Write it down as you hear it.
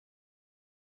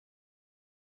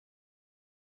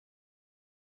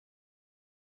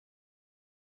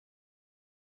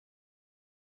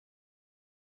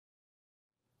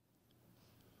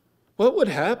What would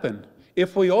happen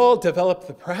if we all developed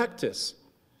the practice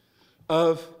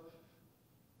of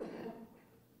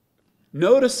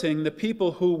noticing the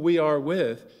people who we are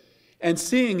with and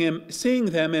seeing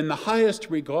them in the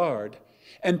highest regard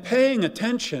and paying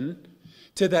attention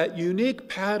to that unique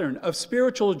pattern of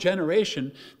spiritual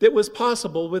generation that was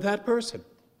possible with that person?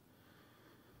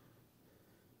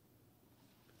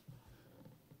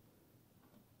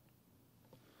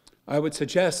 I would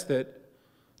suggest that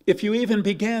if you even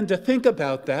began to think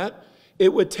about that,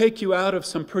 it would take you out of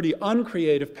some pretty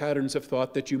uncreative patterns of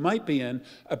thought that you might be in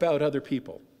about other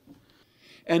people.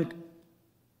 And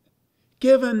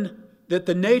given that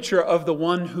the nature of the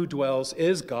one who dwells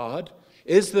is God,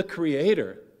 is the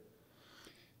Creator,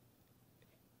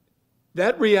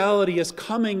 that reality is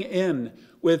coming in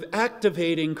with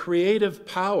activating creative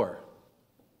power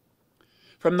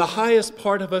from the highest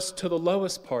part of us to the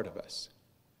lowest part of us.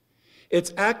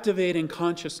 It's activating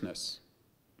consciousness.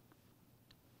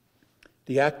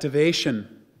 The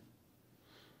activation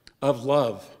of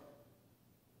love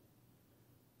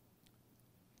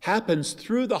happens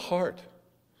through the heart,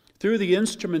 through the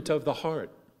instrument of the heart.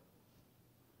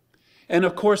 And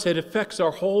of course, it affects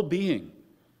our whole being.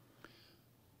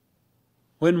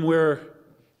 When we're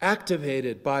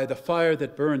activated by the fire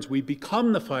that burns, we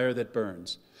become the fire that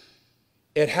burns.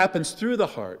 It happens through the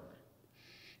heart.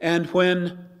 And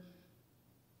when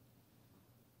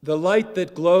the light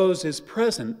that glows is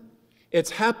present,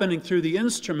 it's happening through the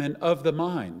instrument of the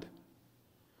mind.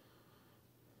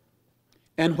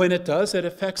 And when it does, it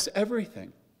affects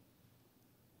everything.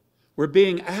 We're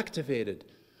being activated.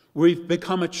 We've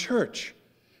become a church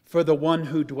for the one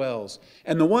who dwells.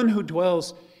 And the one who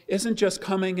dwells isn't just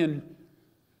coming and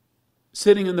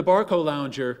sitting in the Barco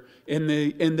lounger in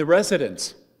the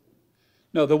residence.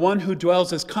 No, the one who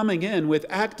dwells is coming in with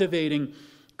activating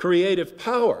creative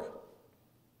power.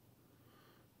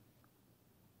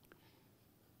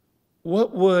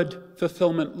 What would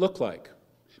fulfillment look like?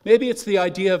 Maybe it's the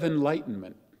idea of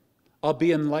enlightenment. I'll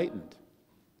be enlightened.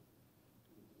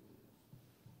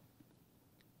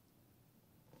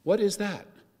 What is that?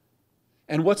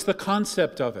 And what's the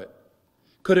concept of it?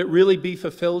 Could it really be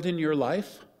fulfilled in your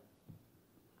life?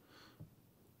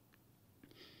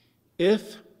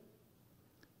 If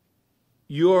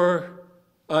your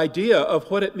idea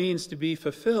of what it means to be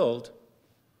fulfilled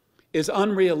is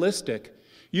unrealistic,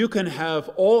 you can have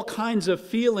all kinds of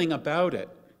feeling about it.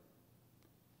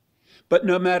 But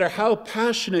no matter how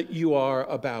passionate you are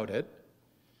about it,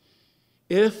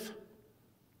 if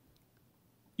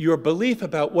your belief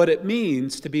about what it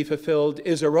means to be fulfilled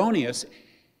is erroneous,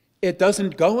 it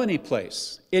doesn't go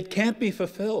anyplace. It can't be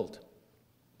fulfilled.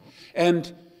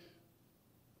 And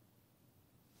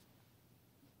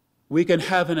we can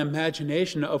have an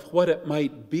imagination of what it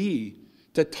might be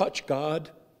to touch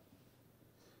God,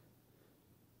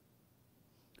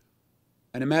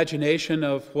 an imagination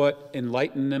of what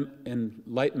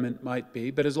enlightenment might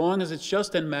be, but as long as it's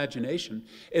just an imagination,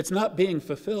 it's not being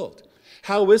fulfilled.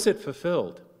 How is it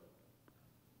fulfilled?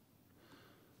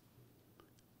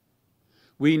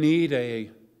 We need a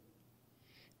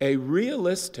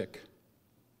realistic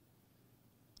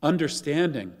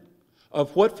understanding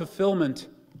of what fulfillment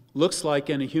looks like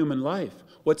in a human life,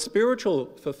 what spiritual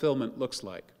fulfillment looks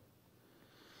like.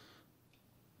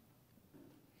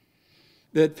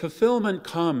 That fulfillment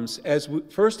comes,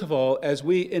 first of all, as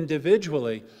we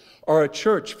individually are a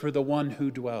church for the one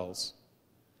who dwells.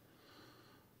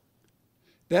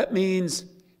 That means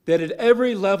that at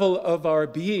every level of our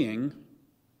being,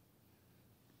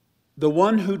 the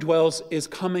one who dwells is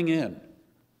coming in.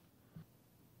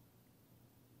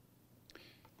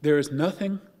 There is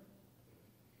nothing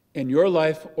in your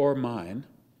life or mine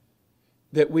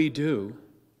that we do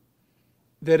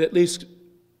that at least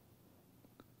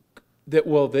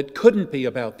that couldn't be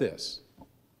about this.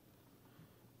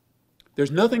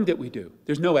 There's nothing that we do.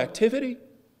 There's no activity.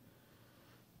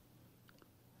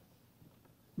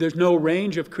 There's no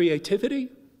range of creativity,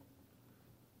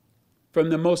 from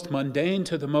the most mundane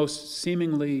to the most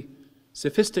seemingly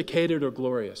sophisticated or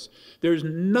glorious. There's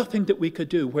nothing that we could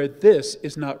do where this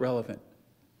is not relevant.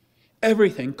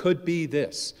 Everything could be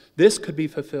this. This could be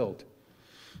fulfilled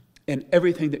in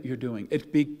everything that you're doing.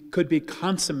 It could be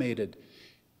consummated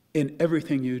in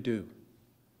everything you do.